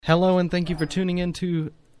Hello, and thank you for tuning in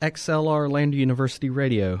to XLR Lander University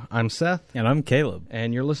Radio. I'm Seth. And I'm Caleb.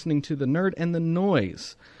 And you're listening to The Nerd and the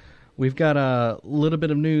Noise. We've got a little bit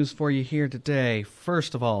of news for you here today.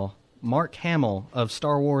 First of all, Mark Hamill of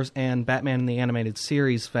Star Wars and Batman the Animated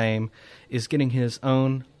Series fame is getting his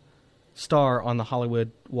own star on the Hollywood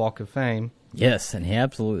Walk of Fame. Yes, and he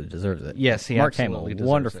absolutely deserves it. Yes, he Mark absolutely Hamill, deserves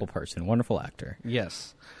wonderful it. person, wonderful actor.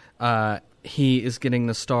 Yes. He is getting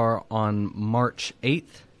the star on March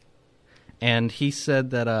 8th. And he said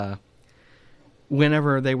that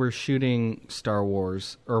whenever they were shooting Star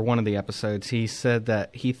Wars, or one of the episodes, he said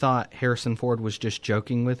that he thought Harrison Ford was just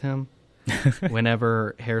joking with him.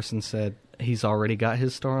 Whenever Harrison said he's already got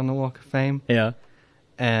his star on the Walk of Fame. Yeah.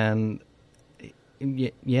 And,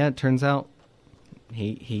 yeah, it turns out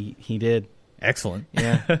he did. Excellent.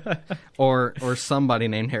 Yeah. or somebody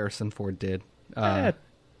named Harrison Ford did.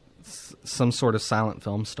 Some sort of silent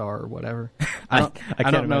film star or whatever. I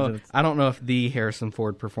don't know. I don't know if the Harrison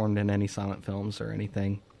Ford performed in any silent films or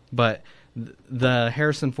anything, but the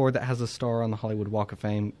Harrison Ford that has a star on the Hollywood Walk of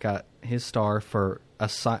Fame got his star for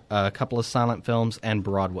a couple of silent films and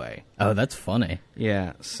Broadway. Oh, that's funny.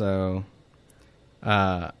 Yeah, so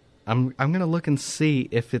I'm gonna look and see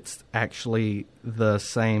if it's actually the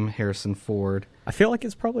same Harrison Ford. I feel like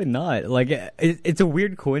it's probably not. Like it's a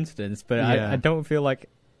weird coincidence, but Yeah. I don't feel like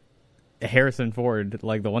Harrison Ford,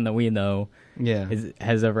 like the one that we know,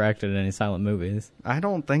 has ever acted in any silent movies. I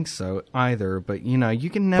don't think so either, but you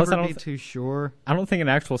can never be too sure. I don't think an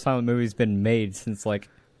actual silent movie's been made since like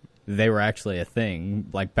they were actually a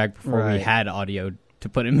thing, like back before we had audio to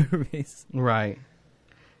put in movies. Right.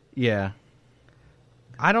 Yeah.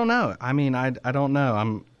 I don't know. I mean, I don't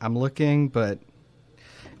know. I'm looking, but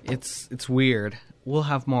it's weird. We'll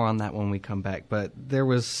have more on that when we come back. But there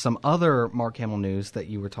was some other Mark Hamill news that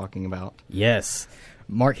you were talking about. Yes.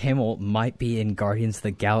 Mark Hamill might be in Guardians of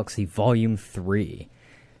the Galaxy Volume 3.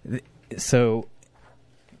 So,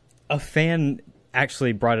 a fan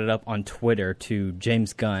actually brought it up on Twitter to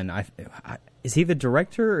James Gunn. Is he the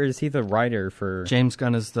director or is he the writer for... James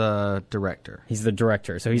Gunn is the director. He's the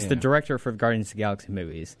director. So he's the director for the Guardians of the Galaxy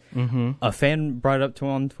movies. Mm-hmm. A fan brought it up to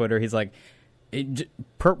him on Twitter. He's like...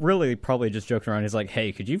 really probably just joking around. He's like,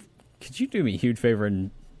 hey, could you do me a huge favor and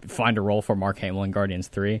find a role for Mark Hamill in Guardians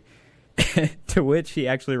 3? To which he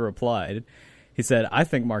actually replied. He said, I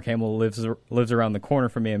think Mark Hamill lives around the corner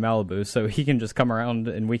from me in Malibu, so he can just come around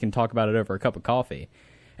and we can talk about it over a cup of coffee.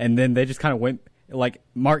 And then they just kind of went, like,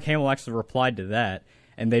 Mark Hamill actually replied to that,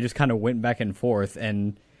 and they just kind of went back and forth,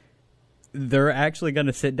 and they're actually going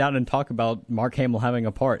to sit down and talk about Mark Hamill having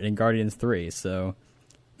a part in Guardians 3, so...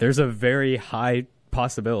 There's a very high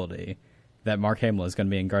possibility that Mark Hamill is going to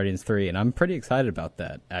be in Guardians 3, and I'm pretty excited about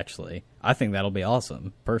that, actually. I think that'll be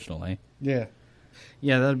awesome, personally. Yeah.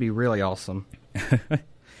 Yeah, that'd be really awesome.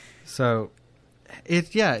 So, it's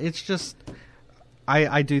just...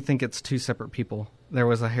 I do think it's two separate people. There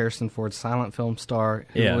was a Harrison Ford silent film star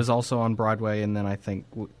who was also on Broadway, and then I think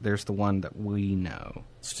there's the one that we know.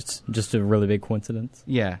 It's just a really big coincidence?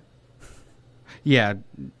 Yeah. Yeah,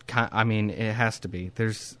 I mean, it has to be.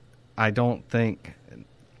 I don't think,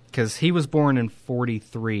 because he was born in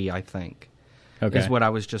 43, I think, is what I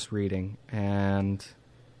was just reading, and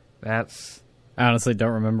that's... I honestly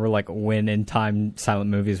don't remember, like, when in time silent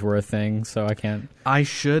movies were a thing, so I can't... I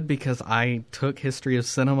should, because I took History of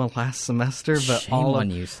Cinema last semester, but Shame on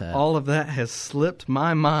you, Seth. All of that has slipped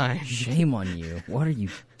my mind. Shame on you. What are you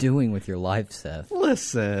doing with your life, Seth?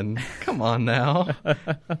 Listen, come on now.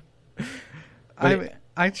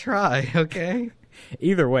 I try, okay?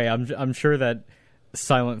 Either way, I'm sure that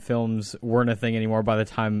silent films weren't a thing anymore by the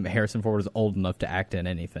time Harrison Ford was old enough to act in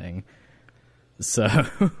anything. So,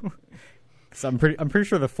 I'm pretty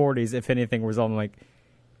sure the 40s, if anything, was on like,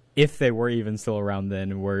 if they were even still around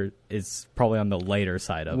then, it's probably on the later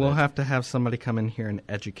side of it. We'll have to have somebody come in here and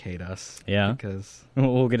educate us. Yeah, because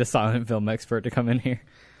we'll get a silent film expert to come in here.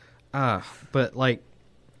 But like,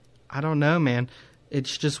 I don't know, man.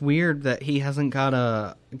 It's just weird that he hasn't got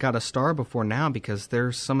a star before now, because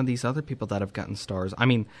there's some of these other people that have gotten stars. I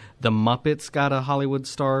mean, the Muppets got a Hollywood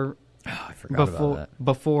star I forgot about that.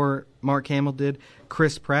 Before Mark Hamill did.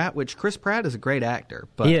 Chris Pratt is a great actor.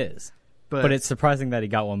 But, he is. But it's surprising that he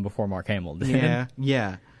got one before Mark Hamill did.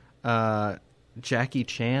 Yeah. Jackie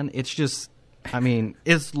Chan, it's just, I mean,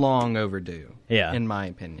 it's long overdue, in my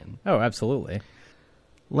opinion. Oh, absolutely.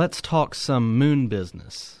 Let's talk some moon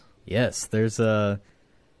business. Yes, there's the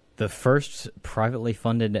first privately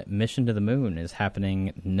funded mission to the moon is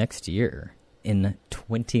happening next year in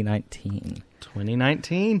 2019.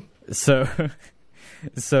 2019. So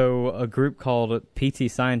So a group called PT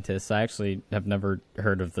Scientists, I actually have never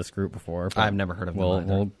heard of this group before. I've never heard of them either.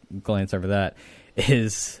 We'll glance over that.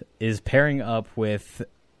 Is pairing up with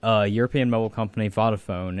a European mobile company,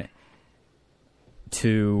 Vodafone,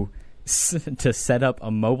 to set up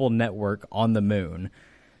a mobile network on the moon.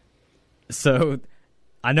 So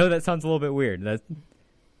I know that sounds a little bit weird.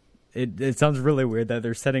 It sounds really weird that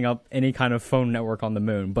they're setting up any kind of phone network on the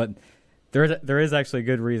moon, but there is actually a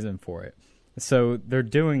good reason for it. So they're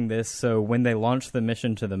doing this so when they launch the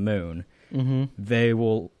mission to the moon, they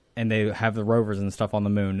will, and they have the rovers and stuff on the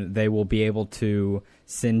moon, they will be able to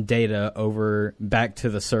send data over back to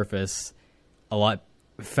the surface a lot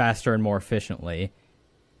faster and more efficiently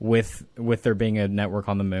with there being a network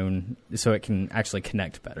on the moon, so it can actually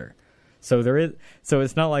connect better. So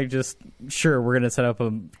it's not like just, sure, we're going to set up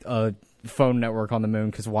a phone network on the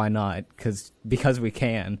moon because why not? Because we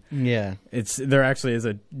can. Yeah. There actually is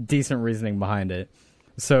a decent reasoning behind it.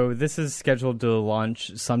 So this is scheduled to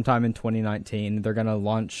launch sometime in 2019. They're going to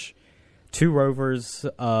launch 2 rovers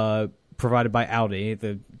provided by Audi,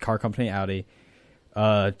 the car company Audi.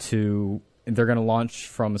 They're going to launch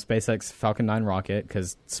from a SpaceX Falcon 9 rocket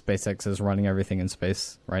because SpaceX is running everything in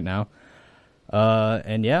space right now.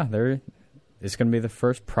 And yeah, it's going to be the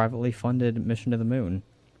first privately funded mission to the moon.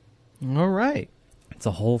 All right. It's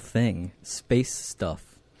a whole thing. Space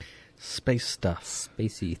stuff. Space stuff.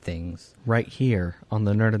 Spacey things. Right here on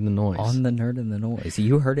the Nerd and the Noise. On the Nerd and the Noise.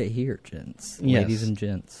 You heard it here, gents. Yes. Ladies and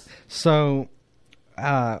gents. So,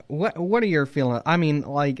 what are your feelings? I mean,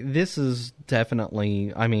 like, this is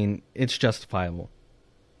definitely, it's justifiable.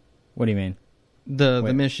 What do you mean? The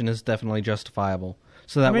mission is definitely justifiable.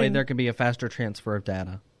 So that way there can be a faster transfer of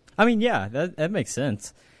data. I mean, yeah, that makes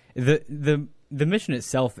sense. The mission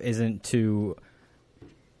itself isn't to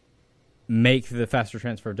make the faster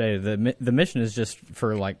transfer of data. The mission is just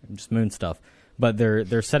for just moon stuff. But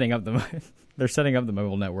they're setting up the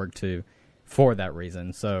mobile network for that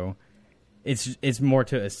reason. So it's more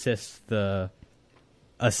to assist the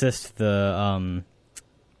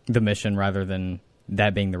mission rather than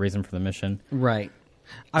that being the reason for the mission. Right.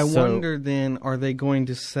 I wonder then, are they going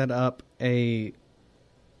to set up a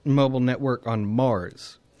mobile network on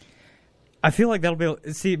Mars? I feel like that'll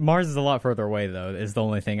be... See, Mars is a lot further away, though, is the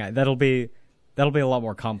only thing. That'll be a lot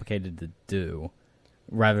more complicated to do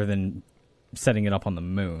rather than setting it up on the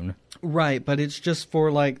moon. Right, but it's just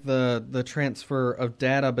for, the transfer of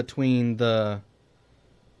data between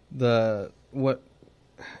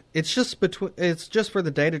It's just for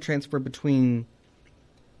the data transfer between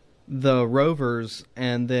the rovers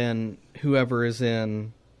and then whoever is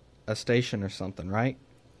in a station or something, right?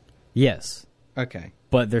 Yes. Okay.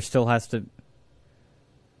 But there still has to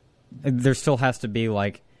be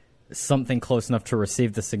something close enough to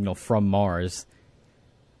receive the signal from Mars,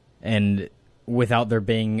 and without there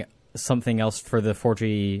being something else for the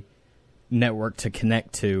 4G network to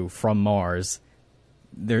connect to from Mars,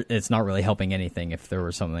 it's not really helping anything if there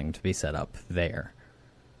was something to be set up there.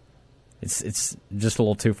 It's just a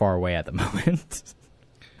little too far away at the moment.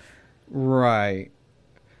 Right.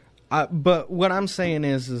 But what I'm saying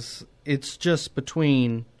is it's just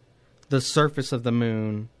between the surface of the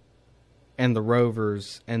moon and the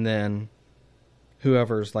rovers, and then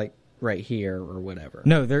whoever's right here or whatever.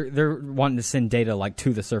 No, they're wanting to send data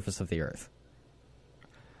to the surface of the Earth.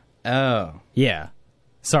 Oh. Yeah.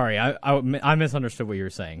 Sorry, I misunderstood what you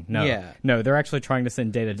were saying. No. Yeah. No, they're actually trying to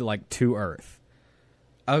send data to Earth.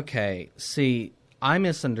 Okay. See, I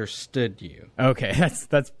misunderstood you. Okay,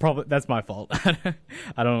 that's my fault.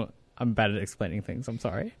 I'm bad at explaining things. I'm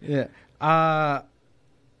sorry. Yeah.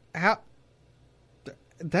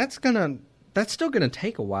 That's still gonna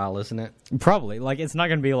take a while, isn't it? Probably. It's not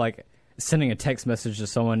gonna be sending a text message to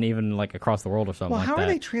someone even across the world or something like that. Well, how are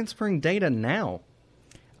they transferring data now?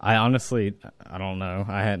 I honestly, I don't know.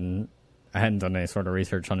 I hadn't done any sort of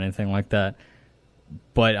research on anything like that.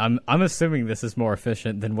 But I'm assuming this is more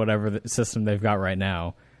efficient than whatever the system they've got right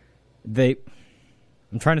now. I'm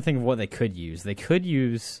trying to think of what they could use. They could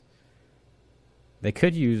use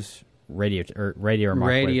radio or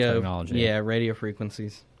microwave technology. Yeah, radio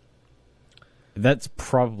frequencies. That's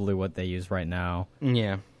probably what they use right now.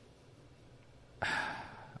 Yeah.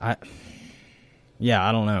 I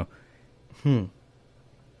don't know.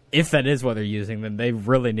 If that is what they're using, then they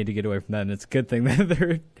really need to get away from that, and it's a good thing that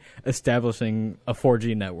they're establishing a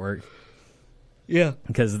 4G network. Yeah.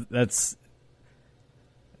 Because that's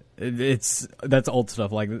old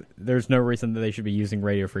stuff. There's no reason that they should be using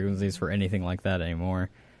radio frequencies for anything like that anymore.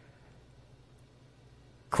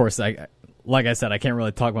 Of course, like I said, I can't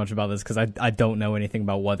really talk much about this because I don't know anything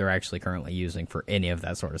about what they're actually currently using for any of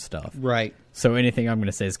that sort of stuff. Right. So anything I'm going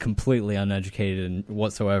to say is completely uneducated and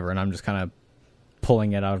whatsoever, and I'm just kind of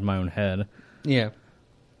pulling it out of my own head. Yeah.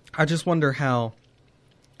 I just wonder how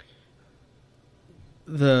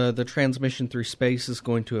the transmission through space is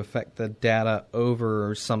going to affect the data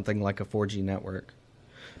over something like a 4G network.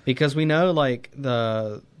 Because we know, like,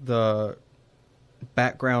 the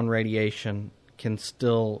background radiation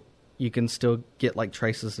you can still get, like,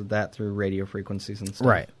 traces of that through radio frequencies and stuff.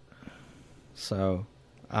 Right. So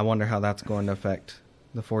I wonder how that's going to affect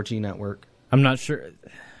the 4G network. I'm not sure.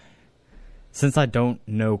 Since I don't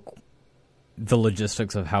know the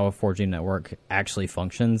logistics of how a 4G network actually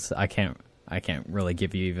functions, I can't really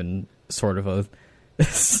give you even sort of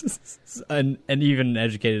an even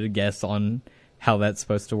educated guess on how that's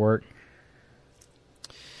supposed to work.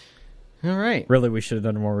 All right. Really, we should have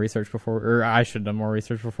done more research or I should have done more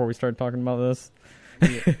research before we started talking about this.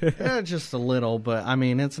 Yeah, just a little, but I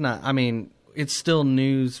mean, it's still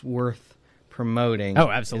news worth promoting. Oh,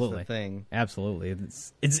 absolutely. Is the thing. Absolutely.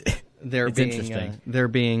 It's interesting. There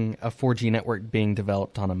being a 4G network being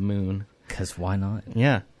developed on a moon. Because why not?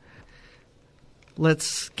 Yeah.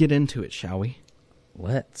 Let's get into it, shall we?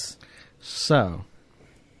 Let's. So,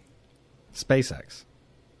 SpaceX.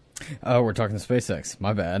 Oh, we're talking SpaceX.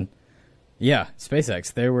 My bad. Yeah,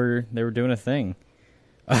 SpaceX. They were doing a thing.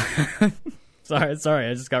 Sorry,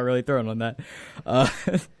 I just got really thrown on that.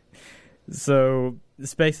 So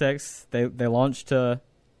SpaceX, they launched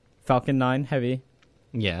Falcon 9 Heavy.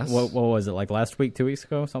 Yes. What was it, like last week, 2 weeks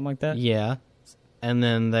ago, something like that? Yeah. And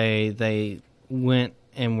then they went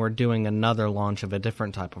and were doing another launch of a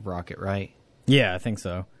different type of rocket, right? Yeah, I think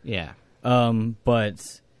so. Yeah.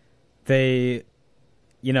 But they,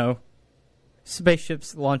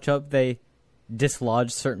 spaceships launch up, they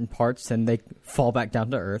dislodge certain parts, and they fall back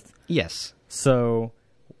down to Earth. Yes. So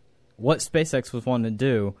what SpaceX was wanting to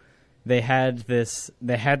do, they had this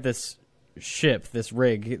ship, this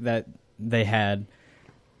rig that they had.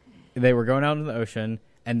 They were going out in the ocean,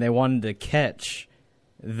 and they wanted to catch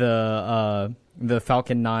the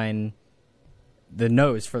Falcon 9, the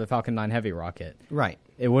nose for the Falcon 9 Heavy rocket. Right.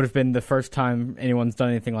 It would have been the first time anyone's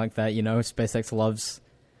done anything like that. SpaceX loves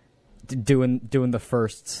doing the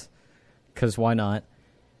firsts, because why not?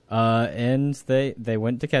 And they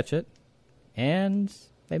went to catch it, and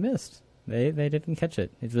they missed. They didn't catch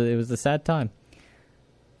it. It was a sad time.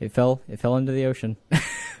 It fell into the ocean.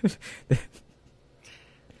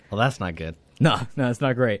 Well, that's not good. No, it's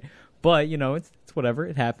not great. But it's whatever.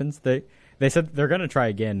 It happens. They said they're gonna try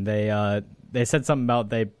again. They said something about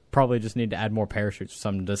they probably just need to add more parachutes or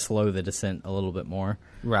something to slow the descent a little bit more.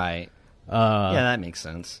 Right. Yeah, that makes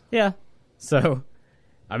sense. Yeah. So,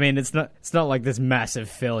 I mean, it's not like this massive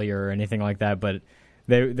failure or anything like that. But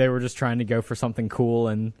they were just trying to go for something cool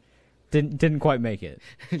and didn't quite make it.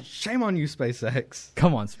 Shame on you, SpaceX.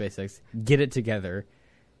 Come on, SpaceX, get it together.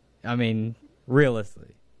 I mean,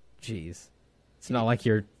 realistically, jeez, it's not like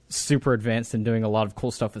you're super advanced and doing a lot of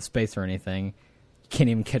cool stuff with space or anything. You can't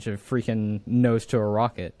even catch a freaking nose to a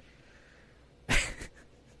rocket.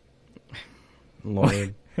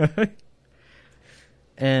 Lord.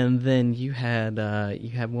 And then you had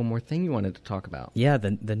one more thing you wanted to talk about. Yeah,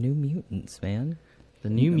 the New Mutants, man. The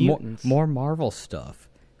New Mutants. More Marvel stuff.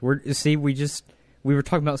 We were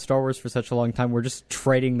talking about Star Wars for such a long time. We're just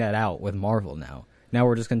trading that out with Marvel now. Now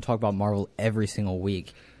we're just going to talk about Marvel every single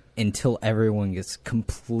week until everyone gets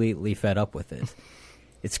completely fed up with it.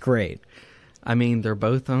 It's great. I mean, they're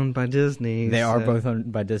both owned by Disney. They are both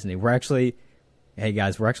owned by Disney. Hey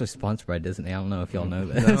guys, we're actually sponsored by Disney. I don't know if y'all know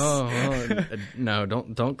this. No,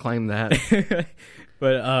 don't claim that.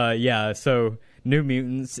 But yeah, so New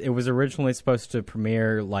Mutants, it was originally supposed to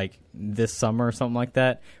premiere like this summer or something like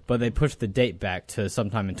that, but they pushed the date back to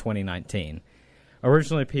sometime in 2019.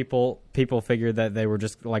 Originally, people figured that they were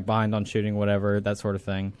just like behind on shooting, whatever, that sort of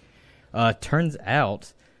thing. Turns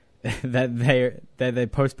out that they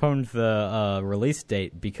postponed the release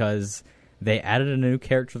date because they added a new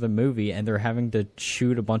character to the movie, and they're having to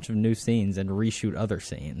shoot a bunch of new scenes and reshoot other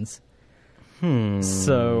scenes.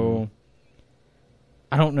 So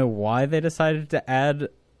I don't know why they decided to add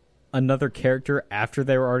another character after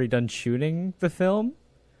they were already done shooting the film,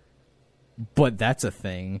 but that's a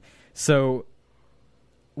thing. So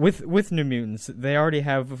with New Mutants, they already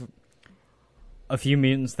have a few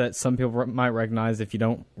mutants that some people might recognize. If you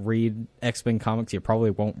don't read X-Men comics, you probably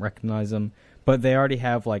won't recognize them. But they already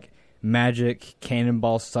have like Magic,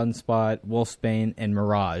 Cannonball, Sunspot, Wolfsbane, and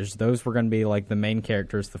Mirage. Those were going to be like the main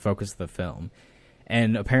characters, the focus of the film.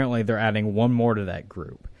 And apparently they're adding one more to that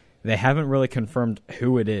group. They haven't really confirmed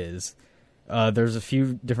who it is. There's a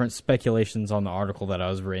few different speculations on the article that I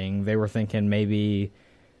was reading. They were thinking maybe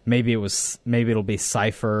it'll be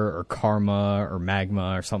Cypher or Karma or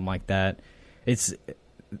Magma or something like that.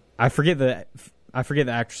 I forget the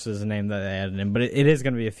actress's name that they added in, but it is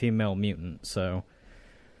going to be a female mutant. So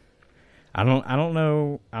I don't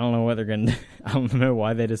know what they're going to. I don't know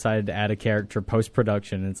why they decided to add a character post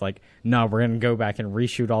production. It's like, no, we're going to go back and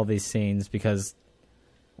reshoot all these scenes because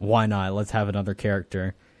why not? Let's have another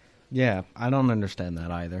character. Yeah, I don't understand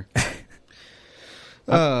that either.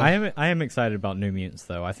 I am excited about New Mutants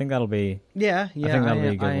though. I think that'll be I think that'll be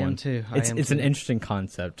a good one. I am too. It's an interesting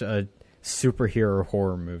concept, a superhero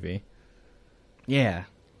horror movie. Yeah.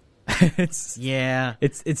 It's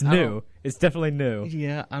It's new. It's definitely new.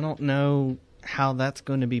 Yeah, I don't know how that's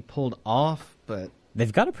going to be pulled off, but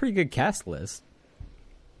They've got a pretty good cast list.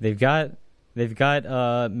 They've got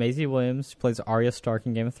Maisie Williams, who plays Arya Stark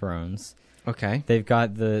in Game of Thrones. okay. They've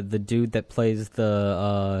got the dude that plays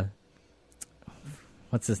the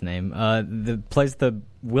what's his name? Plays the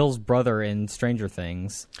Will's brother in Stranger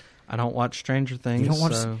Things. I don't watch Stranger Things. You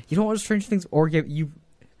don't watch Stranger Things or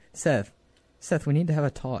Seth, we need to have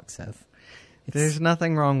a talk, Seth. There's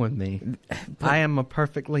nothing wrong with me. I am a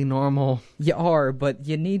perfectly normal. You are, but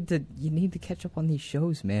you need to catch up on these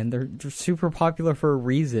shows, man. They're super popular for a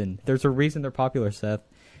reason. There's a reason they're popular, Seth.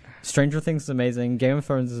 Stranger Things is amazing. Game of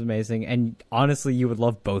Thrones is amazing, and honestly, you would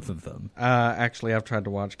love both of them. Actually, I've tried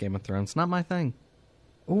to watch Game of Thrones. Not my thing.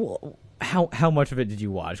 How much of it did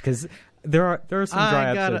you watch? Because there are some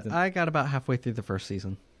dry episodes. I got about halfway through the first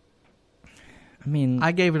season. I mean,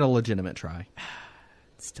 I gave it a legitimate try.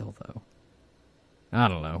 Still though, I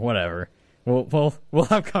don't know. Whatever. We'll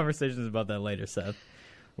have conversations about that later, Seth.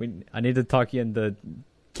 I need to talk you into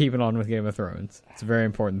keeping on with Game of Thrones. It's a very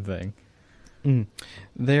important thing.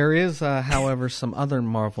 There is, however, some other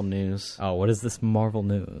Marvel news. Oh, what is this Marvel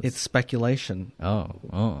news? It's speculation.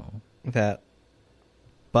 Oh. That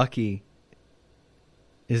Bucky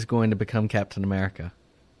is going to become Captain America.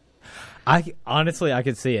 I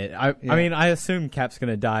could see it. I mean, I assume Cap's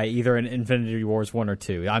going to die either in Infinity Wars 1 or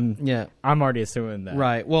 2. I'm already assuming that.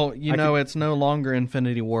 Right. Well, it's no longer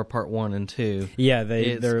Infinity War Part 1 and 2. Yeah,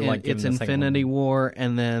 they're like it's Infinity War,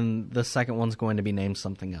 and then the second one's going to be named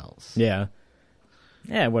something else. Yeah.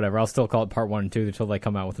 Yeah, whatever. I'll still call it Part 1 and 2 until they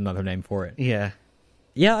come out with another name for it. Yeah.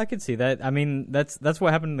 Yeah, I could see that. I mean, that's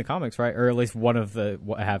what happened in the comics, right? Or at least what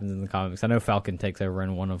happens in the comics. I know Falcon takes over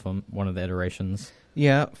in one of the iterations.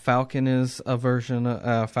 Yeah, Falcon is a version.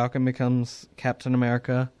 Falcon becomes Captain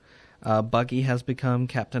America. Bucky has become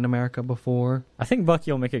Captain America before. I think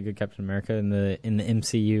Bucky will make a good Captain America in the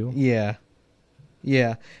MCU.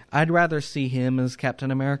 Yeah. I'd rather see him as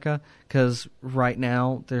Captain America because right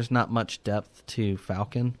now there's not much depth to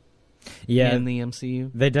Falcon. Yeah, in the MCU.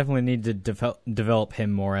 They definitely need to develop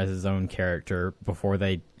him more as his own character before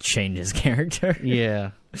they change his character.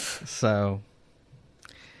 Yeah. So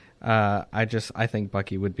I think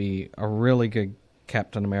Bucky would be a really good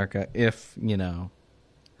Captain America if,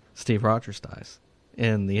 Steve Rogers dies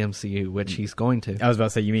in the MCU, which he's going to. I was about to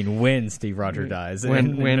say, you mean when Steve Rogers dies?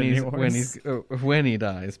 When he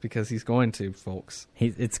dies, because he's going to, folks.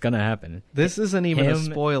 It's going to happen. This isn't even a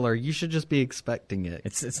spoiler. You should just be expecting it.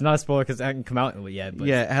 It's not a spoiler because it hasn't come out yet. But,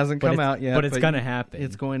 it hasn't come out yet. But it's going to happen.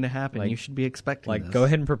 It's going to happen. You should be expecting this. Go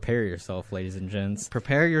ahead and prepare yourself, ladies and gents.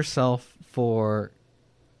 Prepare yourself for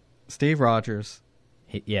Steve Rogers.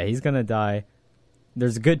 He's going to die.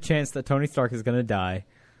 There's a good chance that Tony Stark is going to die.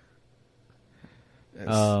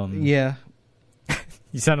 Yeah.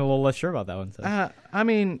 You sound a little less sure about that one. So. I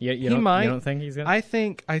mean, he might. You don't think he's gonna? I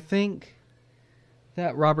think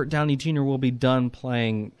that Robert Downey Jr. will be done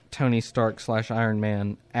playing Tony Stark / Iron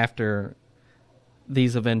Man after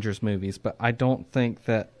these Avengers movies, but I don't think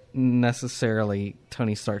that necessarily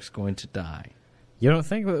Tony Stark's going to die. You don't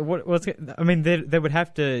think? I mean, they would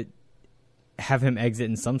have to have him exit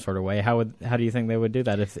in some sort of way. How do you think they would do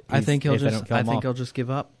that? I think he'll just give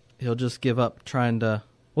up. He'll just give up trying to.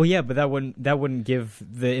 Well, yeah, but that wouldn't give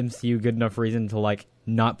the MCU good enough reason to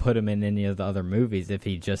not put him in any of the other movies if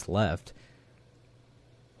he just left.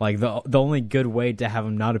 The only good way to have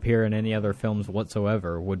him not appear in any other films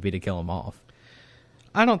whatsoever would be to kill him off.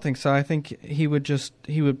 I don't think so. I think he would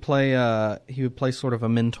play sort of a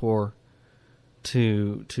mentor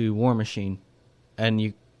to War Machine, and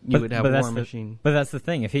you would have War Machine. But that's the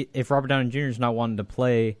thing. If Robert Downey Jr. is not wanting to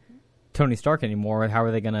play Tony Stark anymore, how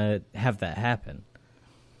are they going to have that happen?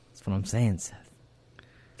 That's what I'm saying, Seth.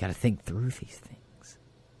 Got to think through these things.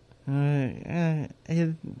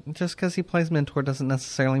 Just because he plays mentor doesn't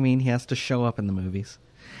necessarily mean he has to show up in the movies.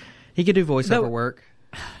 He could do voiceover work.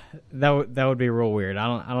 That would be real weird.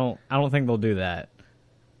 I don't think they'll do that.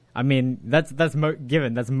 I mean, that's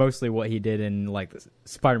mostly what he did in like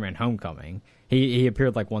Spider-Man: Homecoming. He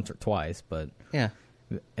appeared like once or twice, but Yeah.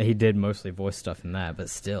 he did mostly voice stuff in that. But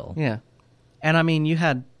still, Yeah. And I mean, you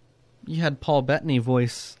had Paul Bettany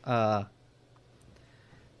voice the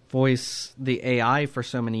AI for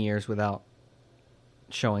so many years without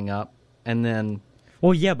showing up, and then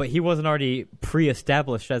well, yeah, but he wasn't already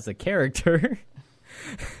pre-established as a character.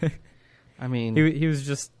 I mean, he was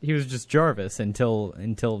just Jarvis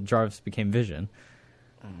until Jarvis became Vision.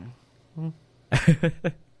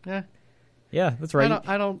 yeah, Yeah, that's right.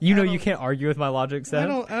 I don't. You can't argue with my logic, Seth.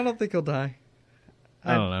 I don't think he'll die.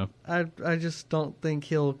 I don't know. I just don't think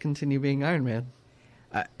he'll continue being Iron Man.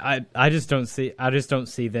 I just don't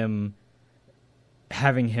see them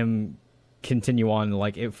having him continue on.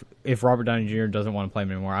 Like if Robert Downey Jr. doesn't want to play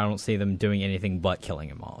him anymore, I don't see them doing anything but killing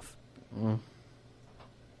him off.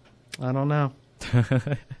 I don't know.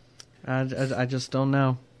 I just don't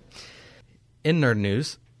know. In nerd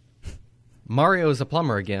news, Mario is a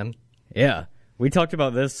plumber again. Yeah. We talked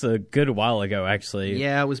about this a good while ago, actually.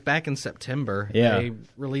 Yeah, it was back in September. Yeah. They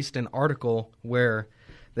released an article where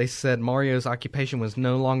they said Mario's occupation was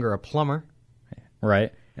no longer a plumber.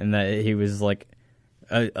 Right. And that he was like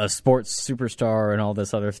a sports superstar and all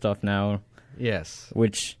this other stuff now. Yes.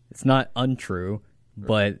 Which it's not untrue,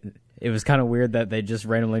 but it was kind of weird that they just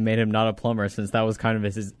randomly made him not a plumber since that was kind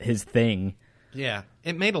of his thing. Yeah.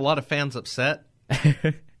 It made a lot of fans upset.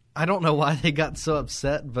 I don't know why they got so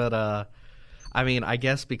upset, but I mean, I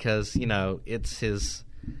guess because, it's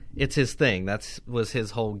his thing. Was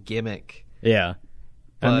his whole gimmick. Yeah.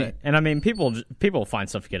 But, I mean, people find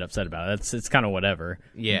stuff to get upset about. It's kind of whatever.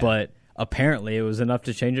 Yeah. But apparently it was enough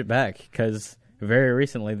to change it back because very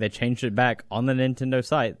recently they changed it back on the Nintendo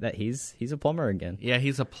site that he's a plumber again. Yeah,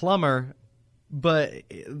 he's a plumber, but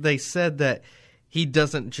they said that he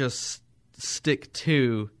doesn't just stick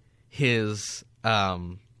to his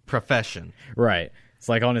profession. Right. It's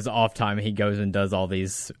like on his off time he goes and does all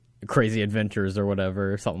these crazy adventures or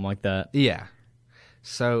whatever, something like that. Yeah.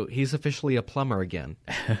 So he's officially a plumber again.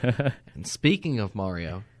 And speaking of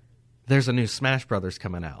Mario, there's a new Smash Brothers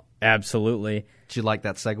coming out. Absolutely. Did you like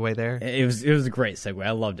that segue there? It was a great segue.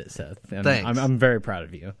 I loved it, Seth. Thanks. I'm very proud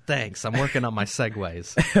of you. Thanks. I'm working on my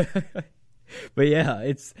segues. But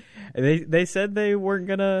yeah, they said they weren't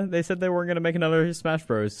gonna make another Smash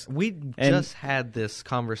Bros. We just had this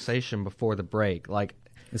conversation before the break. Like,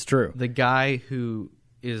 it's true. The guy who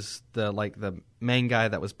is the main guy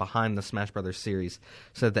that was behind the Smash Brothers series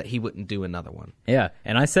said that he wouldn't do another one. Yeah,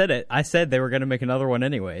 and I said it. I said they were going to make another one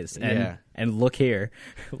anyways. And look here.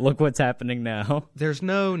 Look what's happening now. There's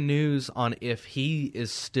no news on if he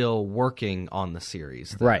is still working on the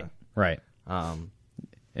series, though. Right.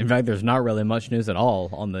 In fact, there's not really much news at all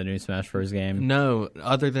on the new Smash Bros. Game. No,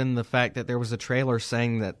 other than the fact that there was a trailer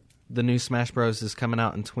saying that the new Smash Bros. Is coming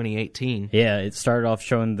out in 2018. Yeah, it started off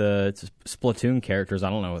showing the Splatoon characters. I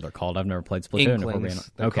don't know what they're called. I've never played Splatoon. Inklings.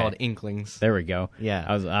 They're called Inklings. There we go. Yeah.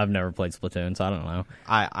 I've never played Splatoon, so I don't know.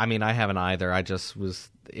 I mean, I haven't either.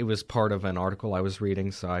 It was part of an article I was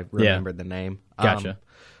reading, so I remembered the name. Gotcha.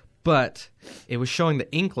 But it was showing the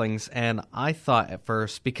Inklings, and I thought at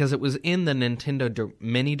first, because it was in the Nintendo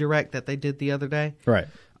Mini Direct that they did the other day. Right.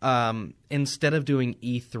 Instead of doing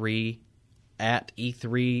E3 at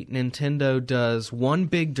E3, Nintendo does one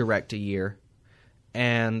big direct a year,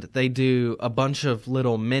 and they do a bunch of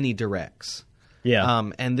little mini directs.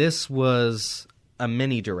 Yeah. And this was a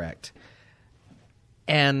mini direct.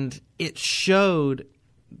 And it showed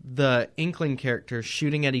the Inkling characters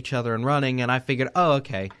shooting at each other and running, and I figured, oh,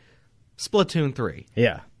 okay, Splatoon 3.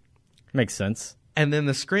 Yeah. Makes sense. And then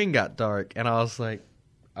the screen got dark, and I was like,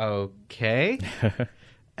 okay.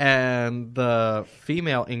 And the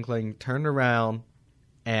female Inkling turned around,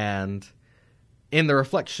 and in the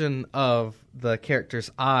reflection of the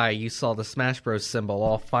character's eye, you saw the Smash Bros. Symbol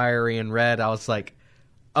all fiery and red. I was like,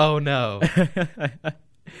 oh no.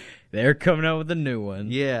 They're coming out with a new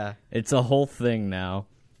one. Yeah. It's a whole thing now.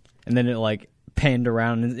 And then it panned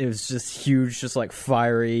around, and it was just huge, just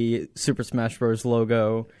fiery Super Smash Bros.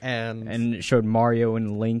 Logo. And it showed Mario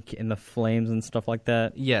and Link in the flames and stuff like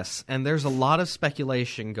that. Yes, and there's a lot of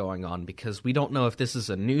speculation going on because we don't know if this is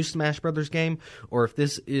a new Smash Brothers game or if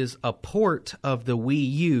this is a port of the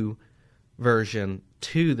Wii U version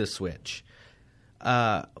to the Switch.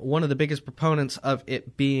 One of the biggest proponents of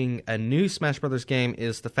it being a new Smash Brothers game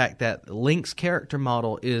is the fact that Link's character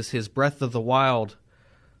model is his Breath of the Wild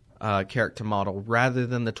character model rather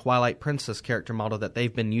than the Twilight Princess character model that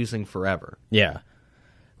they've been using forever. Yeah,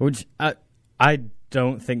 which I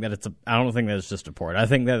don't think that I don't think that it's just a port. I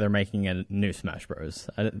think that they're making a new Smash Bros.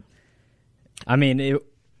 I mean,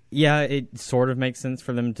 yeah, it sort of makes sense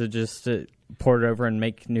for them to just port it over and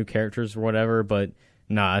make new characters or whatever. But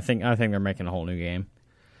no, I think they're making a whole new game.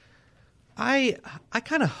 I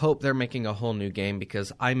kind of hope they're making a whole new game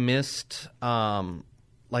because I missed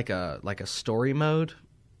like a story mode.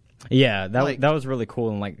 Yeah, that was really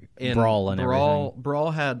cool in Brawl and everything.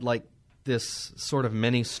 Brawl had like this sort of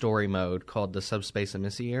mini story mode called the Subspace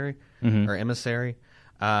Emissary or Emissary,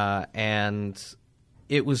 and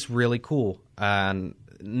it was really cool. And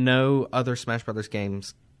no other Smash Brothers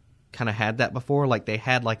games kind of had that before. Like they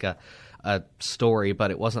had like a story,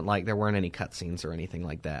 but it wasn't like there weren't any cutscenes or anything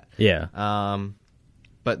like that. Yeah.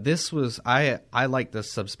 But this was I like the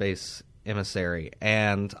Subspace Emissary,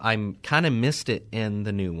 and I kind of missed it in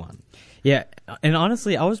the new one. Yeah, and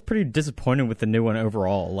honestly, I was pretty disappointed with the new one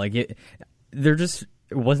overall. Like it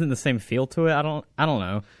wasn't the same feel to it. I don't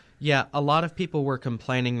know. Yeah, a lot of people were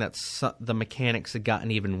complaining that the mechanics had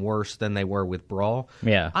gotten even worse than they were with Brawl.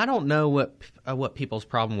 Yeah, I don't know what people's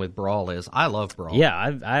problem with Brawl is. I love Brawl. Yeah,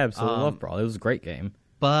 I absolutely love Brawl. It was a great game.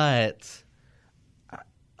 But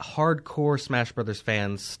hardcore Smash Brothers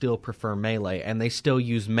fans still prefer Melee, and they still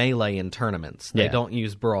use Melee in tournaments. They don't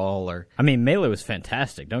use Brawl or... I mean, Melee was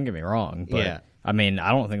fantastic, don't get me wrong. But, yeah. I mean, I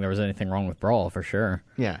don't think there was anything wrong with Brawl, for sure.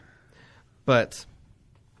 Yeah. But,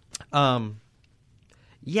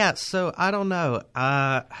 yeah, so I don't know.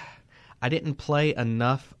 I didn't play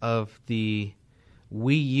enough of the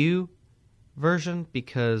Wii U version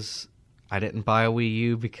because I didn't buy a Wii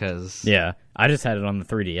U because... Yeah, I just had it on the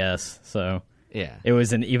 3DS, so... Yeah. It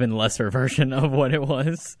was an even lesser version of what it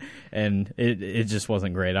was, and it just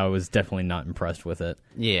wasn't great. I was definitely not impressed with it.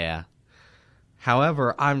 Yeah.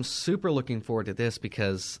 However, I'm super looking forward to this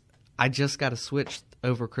because I just got a Switch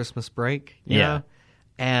over Christmas break, you know?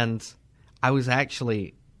 And I was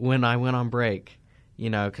actually, when I went on break, you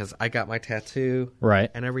know, because I got my tattoo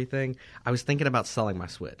and everything, I was thinking about selling my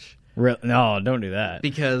Switch. No, don't do that.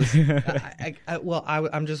 Because,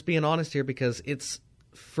 I'm just being honest here because it's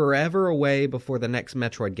forever away before the next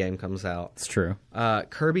Metroid game comes out. It's true.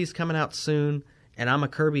 Kirby's coming out soon, and I'm a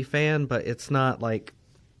Kirby fan, but it's not like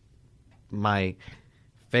my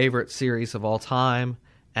favorite series of all time.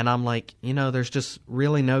 And I'm like, you know, there's just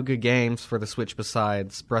really no good games for the Switch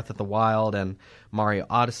besides Breath of the Wild and Mario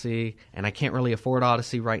Odyssey, and I can't really afford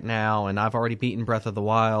Odyssey right now, and I've already beaten Breath of the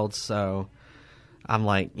Wild, so I'm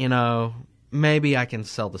like, you know, maybe I can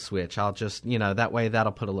sell the Switch. I'll just, you know, that way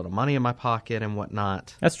that'll put a little money in my pocket and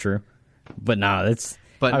whatnot. That's true. But no, it's...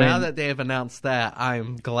 But now that they have announced that,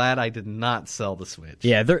 I'm glad I did not sell the Switch.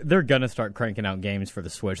 Yeah, they're gonna start cranking out games for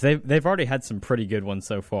the Switch. They've already had some pretty good ones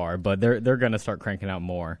so far, but they're gonna start cranking out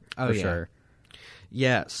more for sure.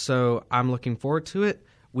 Yeah, so I'm looking forward to it.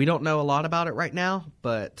 We don't know a lot about it right now,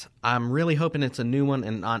 but I'm really hoping it's a new one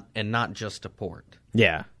and not just a port.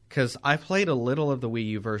 Yeah. Because I played a little of the Wii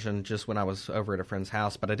U version just when I was over at a friend's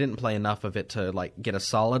house, but I didn't play enough of it to like get a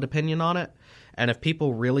solid opinion on it. And if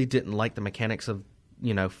people really didn't like the mechanics of,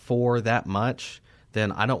 you know, 4 that much,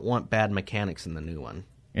 then I don't want bad mechanics in the new one.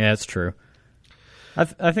 Yeah, that's true.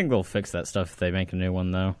 I think they'll fix that stuff if they make a new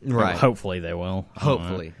one, though. Right. Hopefully they will.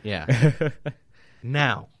 Hopefully, yeah.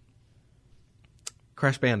 Now,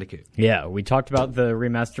 Crash Bandicoot. Yeah, we talked about the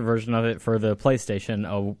remastered version of it for the PlayStation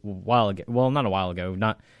a while ago. Well, not a while ago,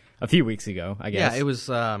 not a few weeks ago, I guess. Yeah, it was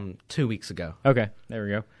 2 weeks ago. Okay, there we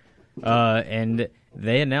go. And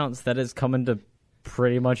they announced that it's coming to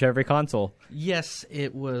pretty much every console. Yes,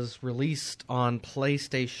 it was released on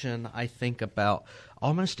PlayStation, I think, about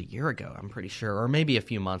almost a year ago, I'm pretty sure. Or maybe a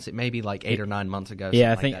few months. It may be like 8 or 9 months ago.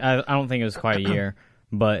 Yeah, I don't think it was quite a year.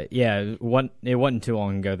 But yeah, it wasn't too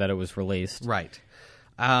long ago that it was released. Right.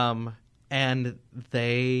 And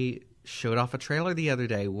they showed off a trailer the other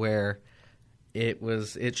day where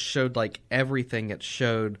it showed like everything. It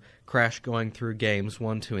showed Crash going through games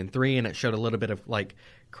 1, 2, and 3, and it showed a little bit of like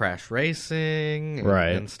Crash racing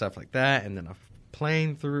and stuff like that. And then a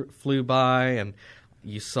plane flew by, and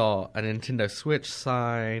you saw a Nintendo Switch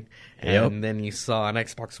sign, and then you saw an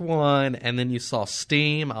Xbox One, and then you saw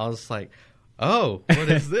Steam. I was like, oh, what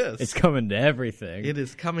is this? It's coming to everything. It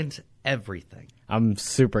is coming to everything. I'm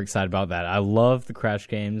super excited about that. I love the Crash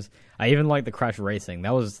games. I even like the Crash Racing.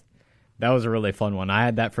 That was a really fun one. I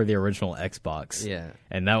had that for the original Xbox. Yeah.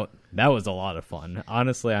 And that was a lot of fun.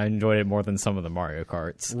 Honestly, I enjoyed it more than some of the Mario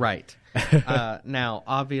Karts. Right. Now,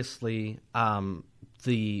 obviously,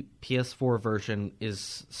 the PS4 version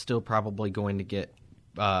is still probably going to get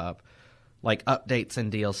like updates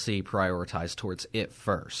and DLC prioritized towards it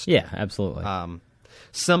first. Yeah, absolutely.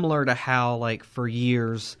 Similar to how, like, for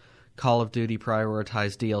years, Call of Duty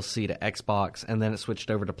prioritized DLC to Xbox, and then it switched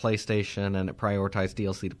over to PlayStation, and it prioritized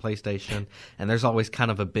DLC to PlayStation, and there's always kind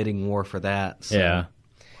of a bidding war for that. So. Yeah.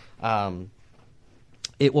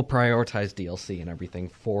 it will prioritize DLC and everything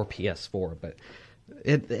for PS4, but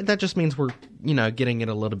that just means we're, getting it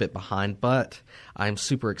a little bit behind, but I'm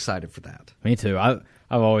super excited for that. Me too. I've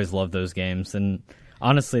always loved those games, and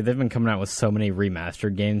honestly, they've been coming out with so many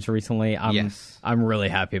remastered games recently. I'm really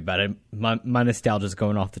happy about it. My nostalgia's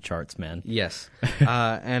going off the charts, man. Yes.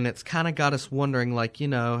 And it's kind of got us wondering,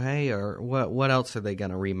 hey, or what else are they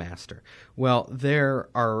going to remaster? Well, there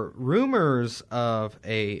are rumors of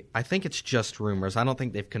I think it's just rumors. I don't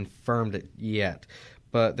think they've confirmed it yet.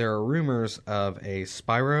 But there are rumors of a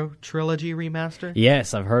Spyro trilogy remaster.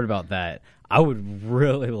 Yes, I've heard about that. I would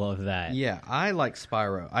really love that. Yeah, I like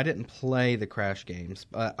Spyro. I didn't play the Crash games,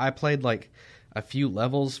 but I played a few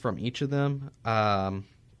levels from each of them,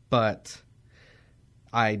 but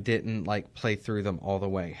I didn't play through them all the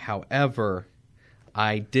way. However,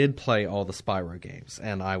 I did play all the Spyro games,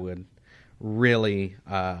 and I would really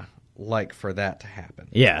like for that to happen.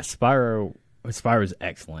 Yeah, Spyro's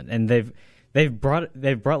excellent, and they've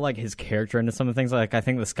brought his character into some of the things. I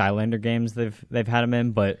think the Skylander games they've had him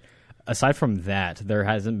in, but aside from that, there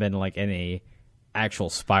hasn't been any actual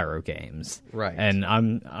Spyro games. Right. And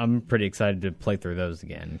I'm pretty excited to play through those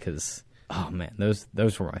again because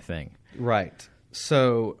those were my thing. Right.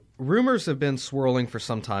 So rumors have been swirling for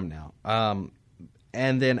some time now.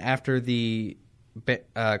 And then after the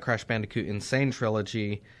Crash Bandicoot Insane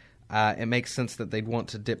trilogy, it makes sense that they'd want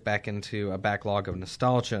to dip back into a backlog of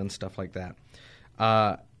nostalgia and stuff like that.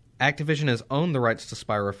 Activision has owned the rights to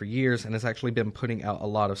Spyro for years and has actually been putting out a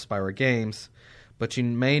lot of Spyro games, but you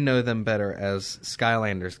may know them better as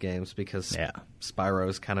Skylanders games because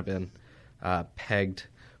Spyro's kind of been pegged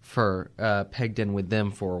in with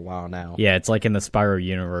them for a while now. Yeah, it's in the Spyro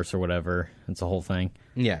universe or whatever. It's a whole thing.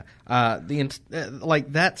 Yeah,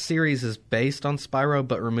 that series is based on Spyro,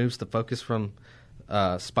 but removes the focus from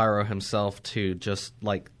Spyro himself to just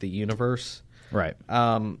the universe. Right.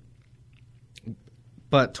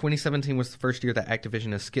 But 2017 was the first year that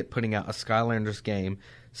Activision has skipped putting out a Skylanders game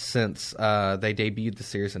since they debuted the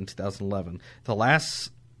series in 2011. The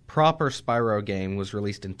last proper Spyro game was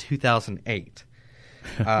released in 2008.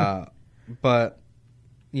 But,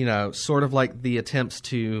 sort of like the attempts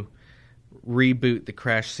to reboot the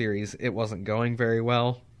Crash series, it wasn't going very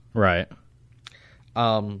well. Right.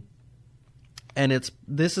 And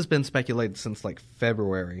this has been speculated since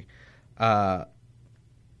February.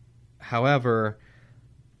 However,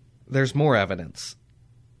 there's more evidence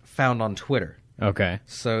found on Twitter. Okay.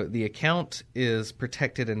 So the account is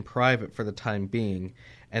protected and private for the time being,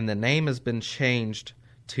 and the name has been changed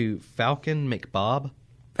to Falcon McBob.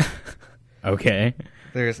 Okay.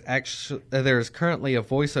 There is currently a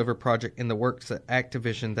voiceover project in the works at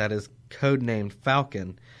Activision that is codenamed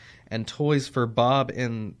Falcon, and toys for Bob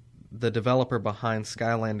and the developer behind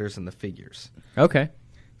Skylanders and the figures. Okay.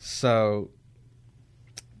 So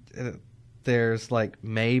there's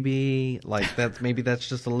maybe that's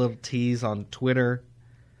just a little tease on Twitter,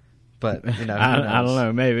 but who knows? I don't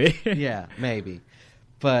know, maybe. Yeah, maybe.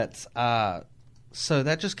 But so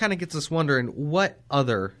that just kind of gets us wondering, what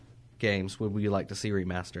other games would we like to see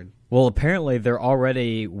remastered? Well, apparently they're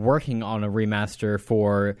already working on a remaster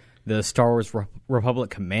for the Star Wars Republic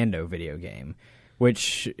Commando video game,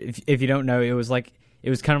 which, if you don't know, it was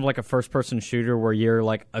kind of like a first-person shooter where you're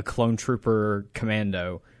a clone trooper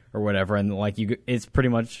commando or whatever, and it's pretty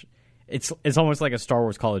much it's almost like a Star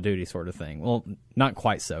Wars Call of Duty sort of thing. Well, not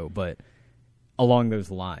quite so, but along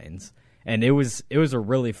those lines. And it was a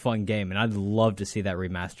really fun game, and I'd love to see that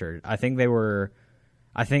remastered. I think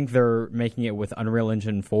they're making it with Unreal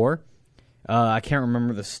Engine 4. I can't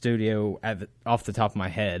remember the studio off the top of my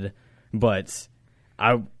head, but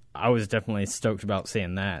I was definitely stoked about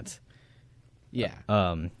seeing that. Yeah.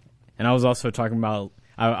 And I was also talking about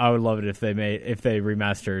I would love it if they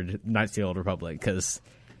remastered Knights of the Old Republic because,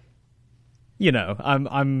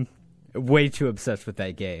 I'm way too obsessed with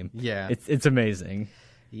that game. Yeah. It's amazing.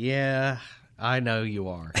 Yeah, I know you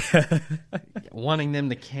are. Wanting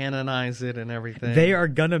them to canonize it and everything. They are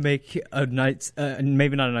gonna make a Knights,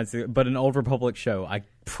 maybe not a Knights, but an Old Republic show. I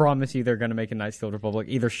promise you, they're gonna make a Knights of the Old Republic,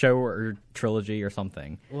 either show or trilogy or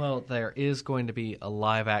something. Well, there is going to be a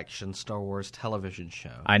live-action Star Wars television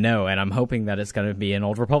show. I know, and I'm hoping that it's gonna be an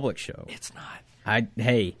Old Republic show. It's not.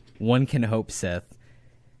 Hey, one can hope, Seth.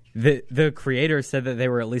 The creator said that they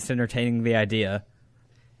were at least entertaining the idea.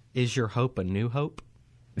 Is your hope a new hope?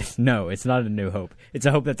 No, it's not a new hope. It's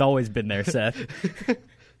a hope that's always been there, Seth.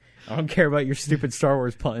 I don't care about your stupid Star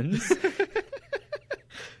Wars puns.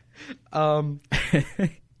 But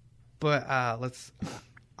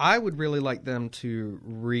I would really like them to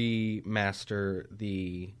remaster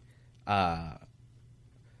the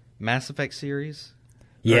Mass Effect series.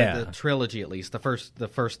 Yeah. Or the trilogy, at least the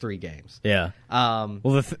first 3 games. Yeah.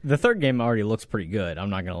 Well, the third game already looks pretty good. I'm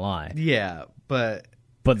not gonna lie. Yeah, but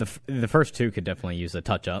the first 2 could definitely use a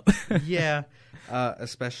touch up. yeah,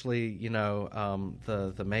 especially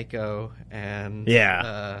the Mako and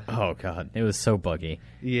Yeah. Oh god, it was so buggy.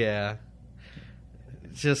 Yeah.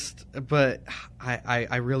 But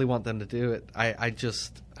I really want them to do it.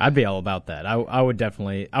 I'd be all about that. I would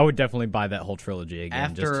definitely buy that whole trilogy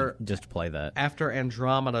again just to play that. After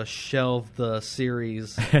Andromeda shelved the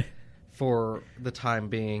series for the time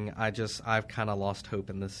being, I've kind of lost hope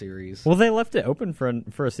in the series. Well, they left it open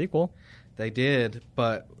for a sequel. They did,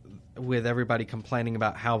 but with everybody complaining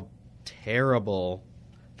about how terrible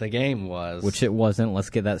the game was. Which it wasn't. Let's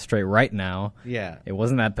get that straight right now. Yeah. It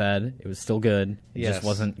wasn't that bad. It was still good. It just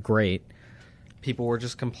wasn't great. People were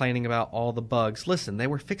just complaining about all the bugs. Listen, they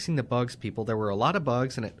were fixing the bugs, people. There were a lot of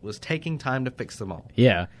bugs, and it was taking time to fix them all.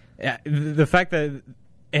 Yeah. The fact that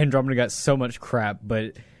Andromeda got so much crap,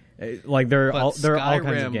 but there are all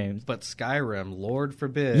kinds of games. But Skyrim, Lord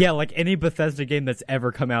forbid. Yeah, like any Bethesda game that's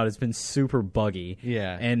ever come out has been super buggy.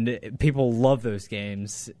 Yeah. And people love those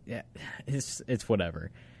games. Yeah, it's whatever.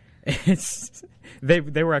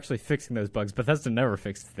 They were actually fixing those bugs. Bethesda never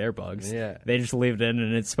fixed their bugs. Yeah. They just leave it in,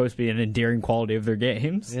 and it's supposed to be an endearing quality of their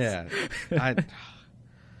games. Yeah.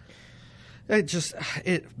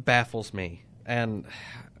 It baffles me. And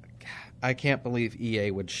I can't believe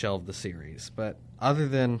EA would shelve the series. But other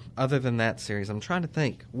than that series, I'm trying to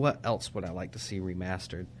think, what else would I like to see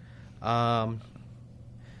remastered?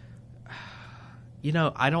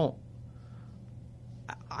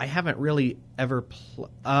 I haven't really ever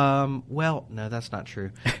well, no, that's not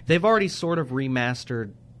true. They've already sort of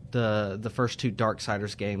remastered the first 2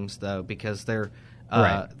 Darksiders games, though, because they're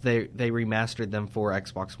Right. They remastered them for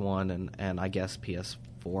Xbox One and I guess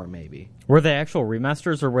PS4 maybe. Were they actual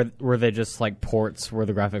remasters, or were they just like ports where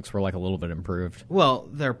the graphics were like a little bit improved? Well,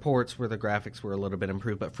 they're ports where the graphics were a little bit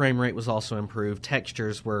improved, but frame rate was also improved.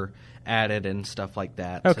 Textures were added and stuff like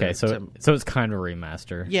that. Okay, so it's kind of a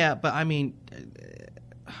remaster. Yeah, but I mean,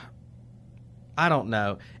 I don't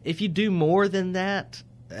know. If you do more than that,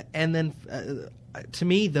 and then to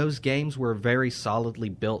me, those games were very solidly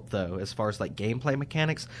built, though, as far as like gameplay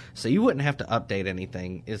mechanics. So you wouldn't have to update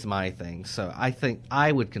anything, is my thing. So I think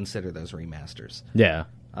I would consider those remasters. Yeah.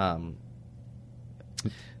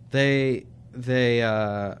 They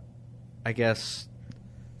I guess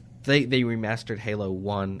they remastered Halo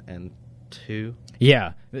 1 and 2.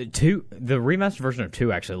 Yeah, the remastered version of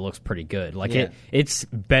 2 actually looks pretty good. Like it's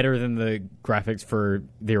better than the graphics for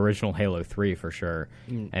the original Halo 3 for sure.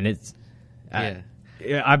 And it's I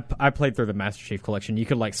played through the Master Chief Collection. You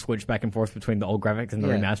could like switch back and forth between the old graphics and the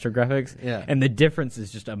remastered graphics. Yeah. And the difference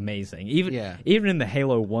is just amazing. Even in the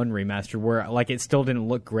Halo 1 remaster, where like it still didn't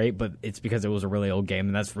look great, but it's because it was a really old game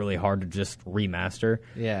and that's really hard to just remaster.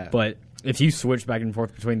 Yeah. But if you switch back and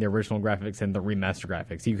forth between the original graphics and the remaster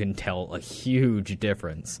graphics, you can tell a huge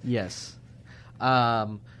difference. Yes. But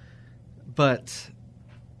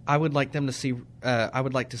I would like them to see I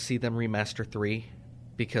would like to see them remaster 3.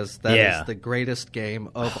 Because that is the greatest game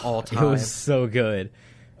of all time. It was so good.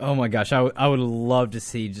 Oh my gosh, I would love to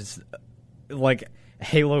see just like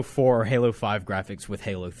Halo 4 or Halo 5 graphics with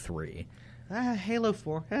Halo 3. Halo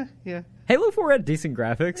 4, yeah. Halo 4 had decent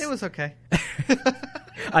graphics. It was okay.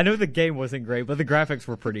 I know the game wasn't great, but the graphics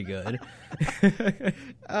were pretty good.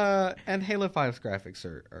 And Halo 5's graphics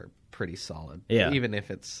are pretty solid. Yeah. Even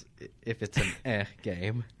if it's an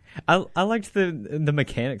game. I liked the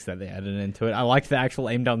mechanics that they added into it. I liked the actual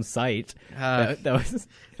aim down sight.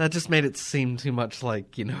 That just made it seem too much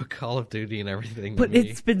like Call of Duty and everything. But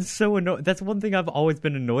it's been so annoying. That's one thing I've always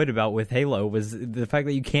been annoyed about with Halo was the fact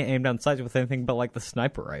that you can't aim down sights with anything but like the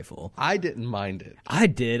sniper rifle. I didn't mind it. I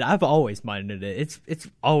did. I've always minded it. It's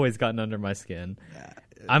always gotten under my skin.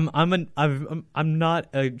 I'm not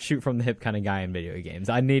a shoot from the hip kind of guy in video games.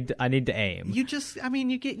 I need to aim.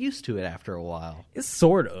 You get used to it after a while. It's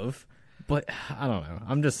sort of, but I don't know.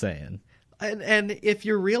 I'm just saying. And if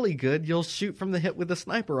you're really good, you'll shoot from the hip with a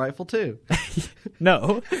sniper rifle too.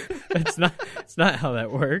 No, it's not how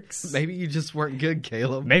that works. Maybe you just weren't good,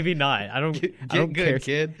 Caleb. Maybe not. I don't good, care,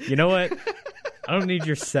 kid. You know what? I don't need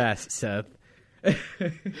your sass, Seth.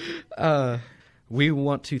 We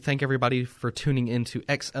want to thank everybody for tuning into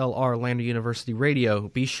XLR Lander University Radio.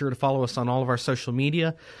 Be sure to follow us on all of our social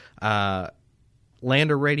media.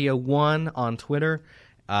 Lander Radio 1 on Twitter.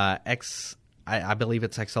 I believe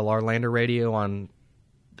it's XLR Lander Radio on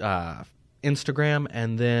Instagram.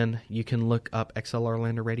 And then you can look up XLR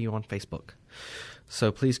Lander Radio on Facebook.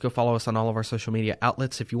 So please go follow us on all of our social media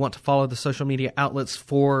outlets. If you want to follow the social media outlets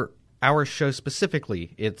for our show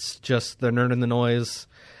specifically, it's just the Nerd and the Noise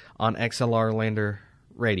on XLR Lander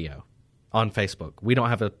Radio on Facebook. We don't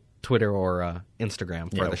have a Twitter or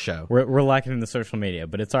Instagram for the show. We're lacking in the social media,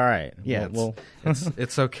 but it's all right. Yeah,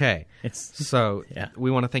 it's okay.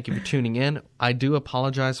 We want to thank you for tuning in. I do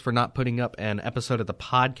apologize for not putting up an episode of the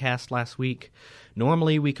podcast last week.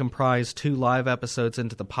 Normally, we comprise 2 live episodes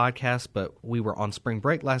into the podcast, but we were on spring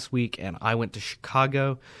break last week, and I went to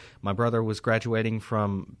Chicago. My brother was graduating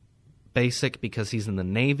from basic because he's in the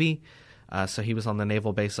Navy, so he was on the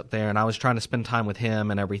naval base up there, and I was trying to spend time with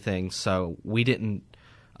him and everything, so we didn't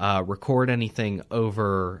record anything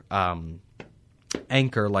over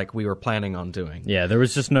Anchor like we were planning on doing. Yeah, there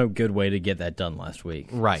was just no good way to get that done last week.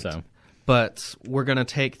 Right. So. But we're going to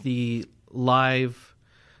take the live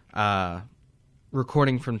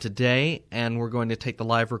recording from today, and we're going to take the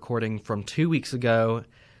live recording from 2 weeks ago,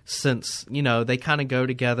 since, they kind of go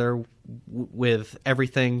together with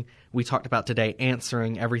everything we talked about today,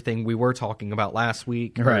 answering everything we were talking about last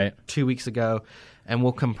week, right, 2 weeks ago, and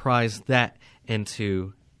we'll comprise that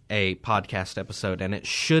into a podcast episode, and it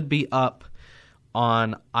should be up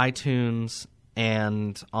on iTunes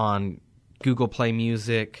and on Google Play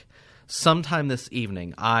Music sometime this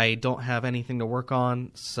evening. I don't have anything to work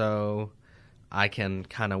on, so I can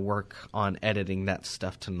kind of work on editing that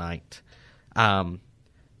stuff tonight.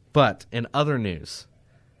 But in other news,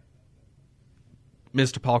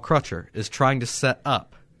 Mr. Paul Crutcher is trying to set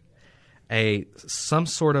up some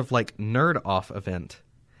sort of like nerd off event,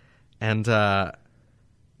 and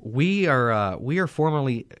we are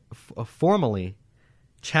formally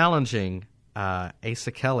challenging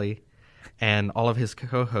Asa Kelly and all of his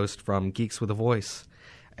co-hosts from Geeks with a Voice,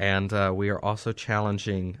 and we are also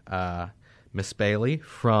challenging Miss Bailey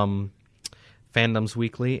from Fandoms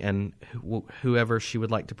Weekly and whoever she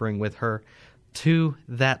would like to bring with her to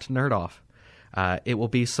that nerd off. It will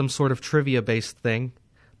be some sort of trivia-based thing.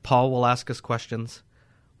 Paul will ask us questions.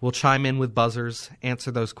 We'll chime in with buzzers,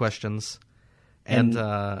 answer those questions, and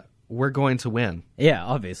we're going to win. Yeah,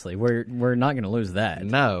 obviously. We're not going to lose that.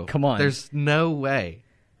 No. Come on. There's no way.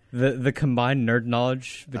 The combined nerd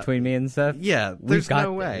knowledge between me and Seth? Yeah, there's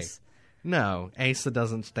no way. This. No, Asa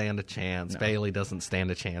doesn't stand a chance. No. Bailey doesn't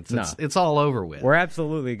stand a chance. No. It's all over with. We're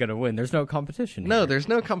absolutely going to win. There's no competition here. No, there's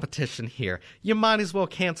no competition here. You might as well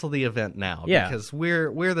cancel the event now, because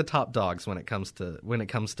we're the top dogs when it comes to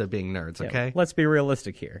being nerds, okay? Yeah, let's be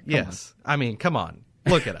realistic here. Come on. I mean, come on.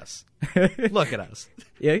 Look at us. Look at us.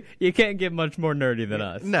 Yeah, you can't get much more nerdy than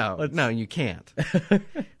us. No, you can't.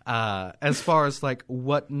 As far as like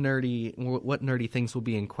what nerdy things will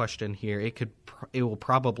be in question here, it will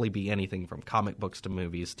probably be anything from comic books to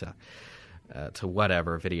movies to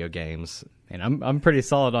whatever, video games. And I'm pretty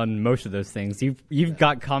solid on most of those things. You've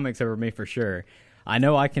got comics over me for sure. I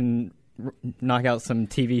know I can knock out some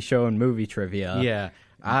TV show and movie trivia. Yeah.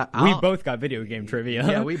 We both got video game trivia.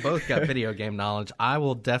 Yeah, we both got video game knowledge. I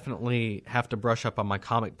will definitely have to brush up on my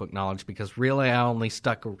comic book knowledge, because really I only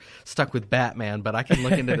stuck with Batman, but I can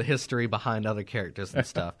look into the history behind other characters and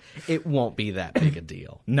stuff. It won't be that big a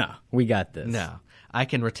deal. No, we got this. No, I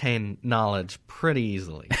can retain knowledge pretty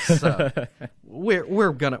easily. So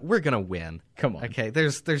we're gonna win. Come on. Okay,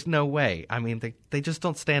 there's no way. I mean, they just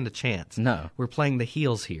don't stand a chance. No, we're playing the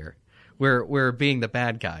heels here. We're being the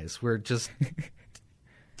bad guys. We're just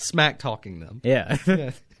smack talking them. Yeah.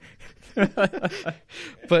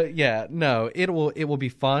 But yeah, no, it will be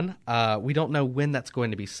fun. We don't know when that's going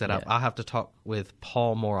to be set up. I'll have to talk with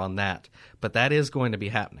Paul more on that, but that is going to be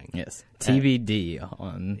happening. Yes. TBD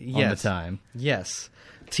on the time. Yes.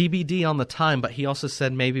 TBD on the time, but he also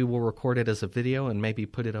said maybe we'll record it as a video and maybe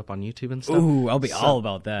put it up on YouTube and stuff. Ooh, I'll be all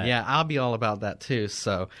about that. Yeah, I'll be all about that too.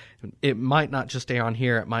 So it might not just air on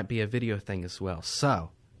here, it might be a video thing as well.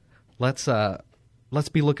 So let's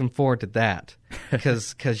be looking forward to that,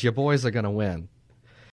 because your boys are going to win.